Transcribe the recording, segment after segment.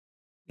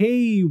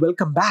Hey,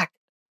 welcome back.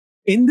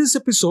 In this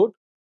episode,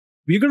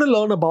 we're going to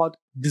learn about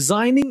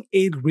designing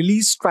a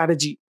release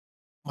strategy.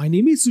 My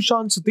name is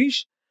Sushant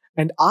Satish,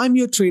 and I'm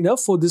your trainer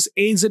for this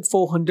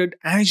AZ-400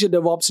 Azure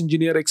DevOps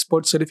Engineer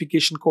Expert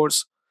Certification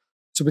course.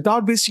 So,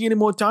 without wasting any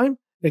more time,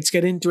 let's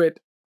get into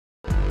it.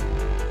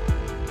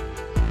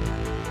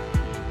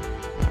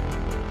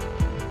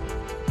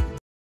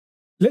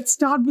 Let's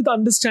start with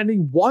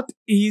understanding what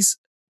is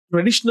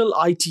traditional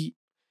IT.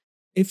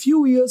 A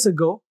few years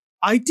ago,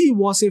 IT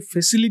was a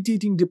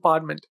facilitating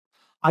department.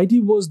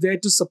 IT was there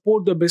to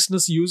support the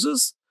business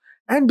users,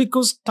 and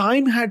because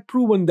time had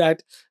proven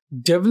that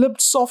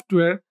developed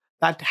software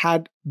that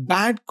had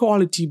bad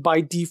quality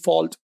by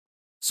default,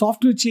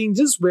 software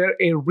changes were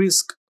a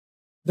risk.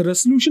 The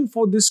resolution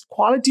for this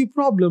quality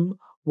problem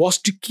was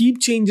to keep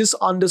changes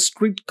under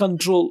strict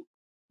control.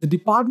 The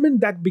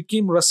department that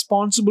became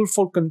responsible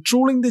for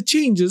controlling the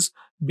changes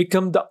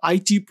became the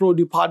IT Pro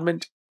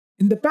department.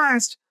 In the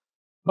past,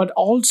 but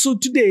also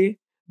today,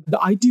 the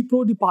IT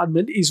Pro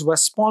department is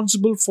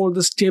responsible for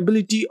the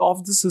stability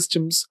of the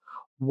systems,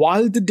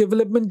 while the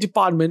development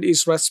department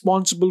is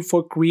responsible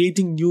for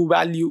creating new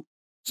value.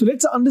 So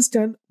let's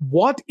understand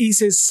what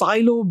is a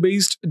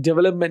silo-based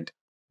development.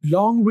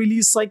 Long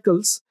release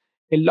cycles,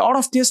 a lot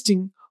of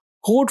testing,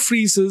 code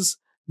freezes,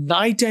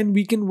 night and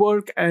weekend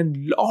work, and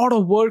lot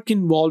of work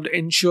involved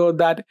ensure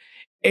that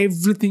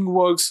everything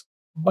works.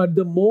 But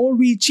the more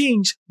we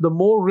change, the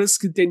more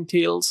risk it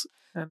entails.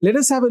 Let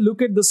us have a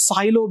look at the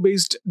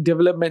silo-based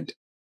development.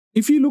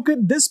 If you look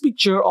at this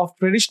picture of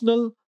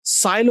traditional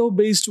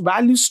silo-based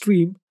value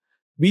stream,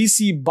 we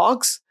see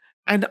bugs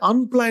and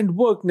unplanned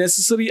work,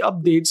 necessary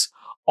updates,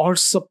 or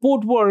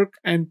support work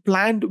and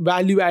planned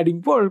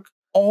value-adding work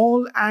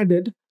all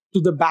added to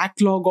the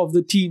backlog of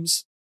the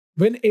teams.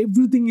 When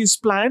everything is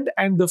planned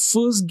and the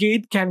first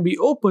gate can be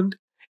opened,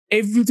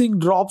 everything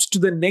drops to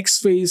the next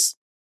phase.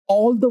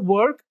 All the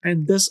work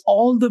and thus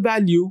all the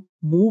value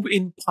move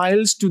in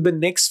piles to the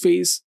next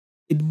phase.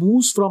 It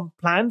moves from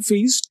plan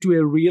phase to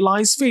a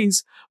realize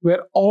phase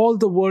where all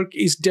the work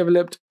is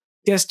developed,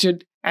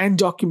 tested, and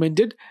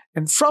documented,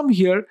 and from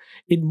here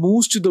it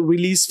moves to the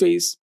release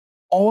phase.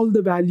 All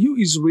the value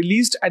is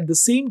released at the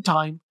same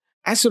time.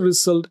 As a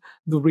result,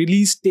 the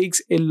release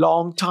takes a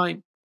long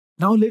time.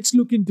 Now let's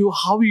look into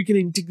how you can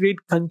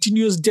integrate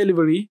continuous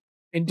delivery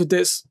into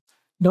this.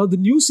 Now the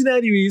new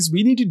scenario is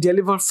we need to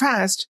deliver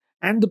fast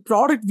and the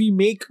product we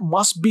make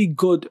must be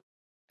good.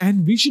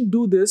 And we should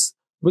do this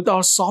with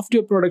our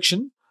software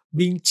production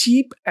being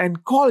cheap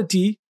and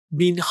quality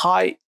being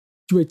high.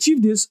 To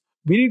achieve this,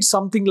 we need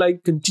something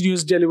like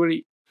continuous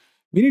delivery.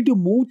 We need to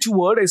move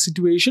toward a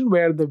situation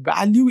where the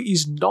value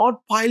is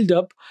not piled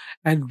up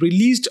and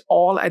released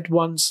all at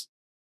once,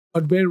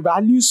 but where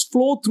values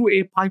flow through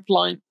a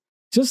pipeline.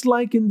 Just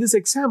like in this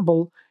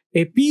example,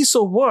 a piece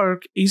of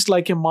work is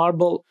like a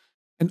marble,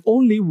 and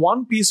only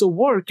one piece of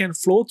work can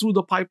flow through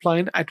the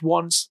pipeline at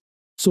once.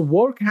 So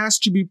work has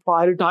to be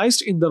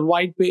prioritized in the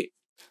right way.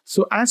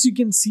 So as you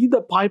can see,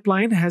 the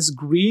pipeline has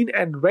green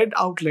and red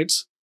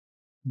outlets.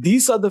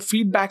 These are the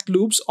feedback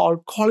loops or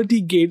quality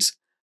gates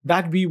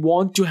that we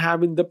want to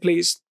have in the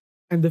place.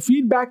 And the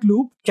feedback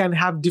loop can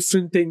have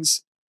different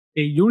things.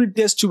 A unit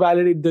test to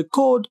validate the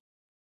code,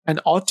 an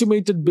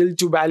automated build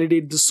to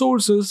validate the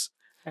sources,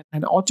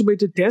 an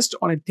automated test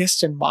on a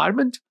test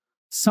environment,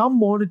 some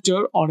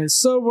monitor on a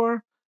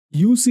server,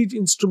 usage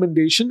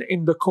instrumentation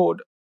in the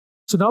code.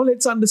 So now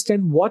let's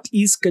understand what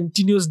is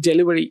continuous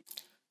delivery.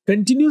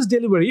 Continuous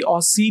delivery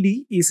or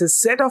CD is a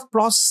set of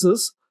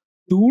processes,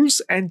 tools,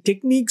 and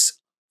techniques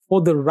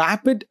for the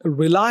rapid,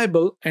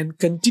 reliable, and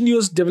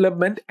continuous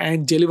development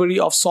and delivery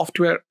of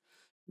software.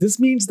 This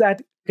means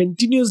that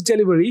continuous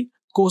delivery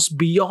goes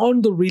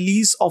beyond the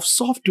release of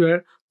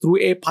software through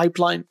a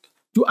pipeline.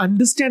 To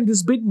understand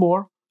this bit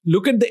more,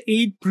 look at the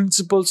 8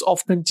 principles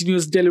of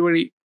continuous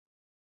delivery.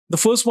 The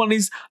first one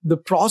is the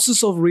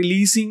process of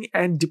releasing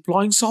and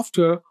deploying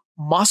software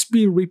must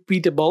be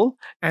repeatable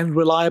and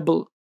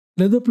reliable.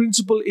 Another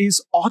principle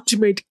is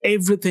automate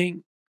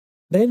everything.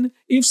 Then,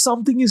 if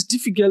something is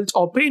difficult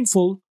or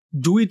painful,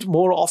 do it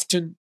more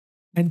often.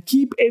 And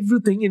keep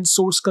everything in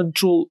source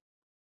control.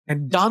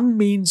 And done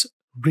means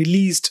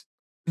released.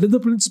 Another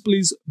principle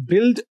is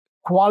build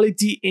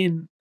quality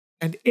in.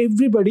 And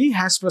everybody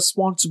has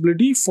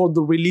responsibility for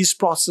the release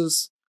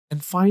process.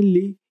 And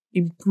finally,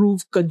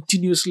 improve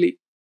continuously.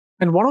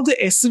 And one of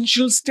the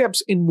essential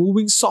steps in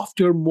moving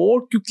software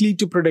more quickly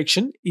to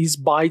production is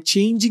by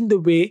changing the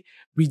way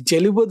we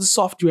deliver the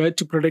software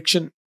to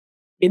production.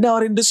 In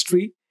our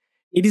industry,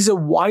 it is a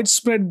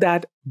widespread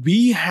that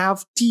we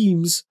have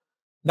teams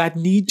that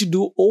need to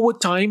do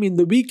overtime in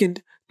the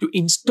weekend to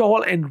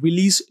install and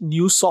release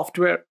new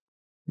software.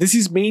 This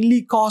is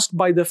mainly caused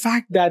by the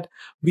fact that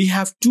we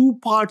have 2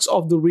 parts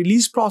of the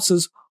release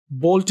process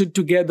bolted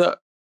together.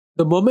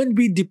 The moment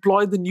we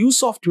deploy the new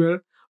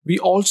software, we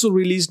also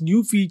release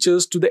new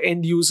features to the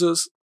end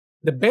users.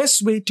 The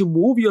best way to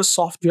move your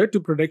software to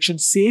production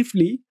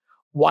safely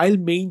while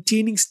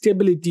maintaining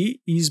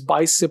stability is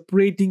by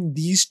separating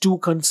these 2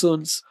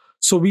 concerns.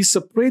 So we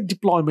separate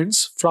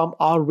deployments from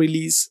our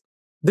release.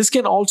 This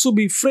can also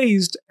be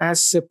phrased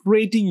as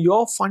separating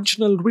your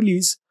functional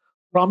release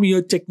from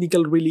your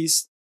technical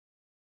release.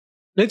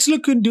 Let's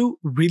look into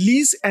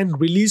release and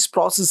release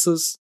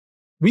processes.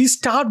 We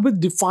start with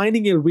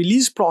defining a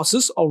release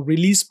process or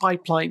release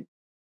pipeline.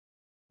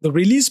 The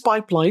release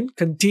pipeline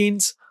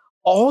contains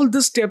all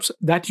the steps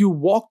that you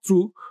walk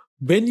through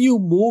when you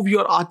move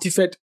your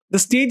artifact. The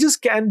stages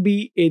can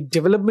be a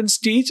development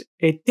stage,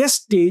 a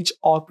test stage,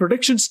 or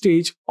production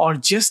stage, or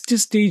just a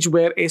stage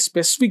where a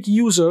specific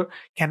user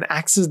can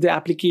access the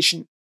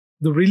application.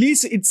 The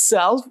release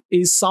itself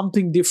is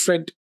something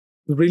different.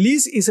 The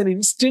release is an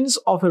instance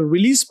of a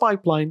release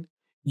pipeline.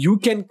 You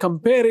can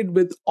compare it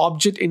with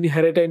object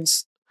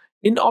inheritance.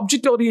 In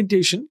object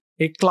orientation,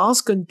 a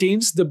class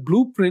contains the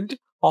blueprint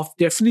of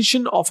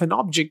definition of an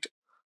object,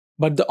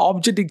 but the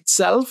object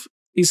itself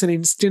is an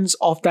instance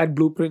of that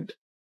blueprint.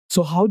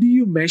 So how do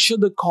you measure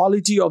the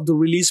quality of the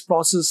release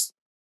process?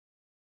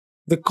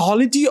 The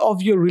quality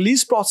of your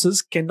release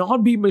process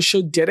cannot be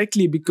measured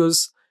directly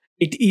because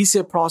it is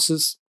a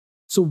process.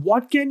 So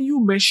what can you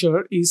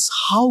measure is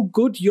how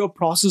good your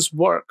process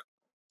works.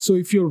 So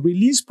if your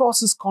release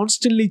process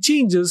constantly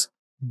changes,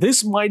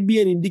 this might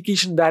be an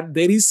indication that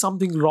there is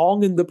something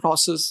wrong in the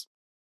process.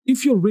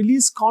 If your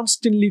release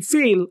constantly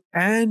fails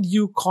and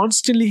you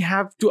constantly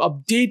have to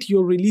update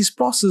your release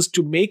process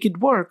to make it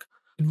work,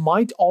 it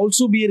might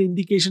also be an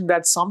indication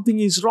that something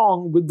is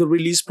wrong with the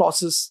release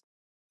process.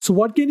 So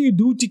what can you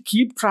do to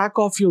keep track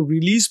of your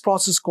release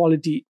process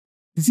quality?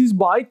 This is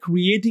by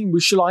creating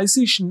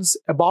visualizations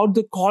about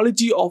the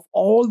quality of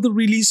all the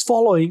release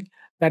following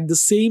that the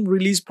same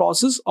release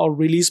process or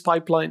release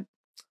pipeline.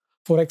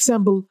 For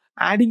example,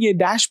 adding a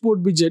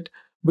dashboard widget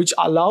which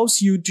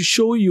allows you to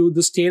show you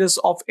the status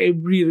of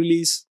every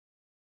release.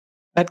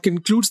 That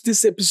concludes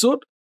this episode.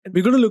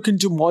 We're going to look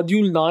into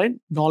Module 9,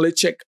 Knowledge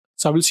Check.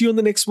 So I will see you on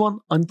the next one.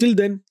 Until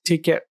then,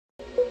 take care.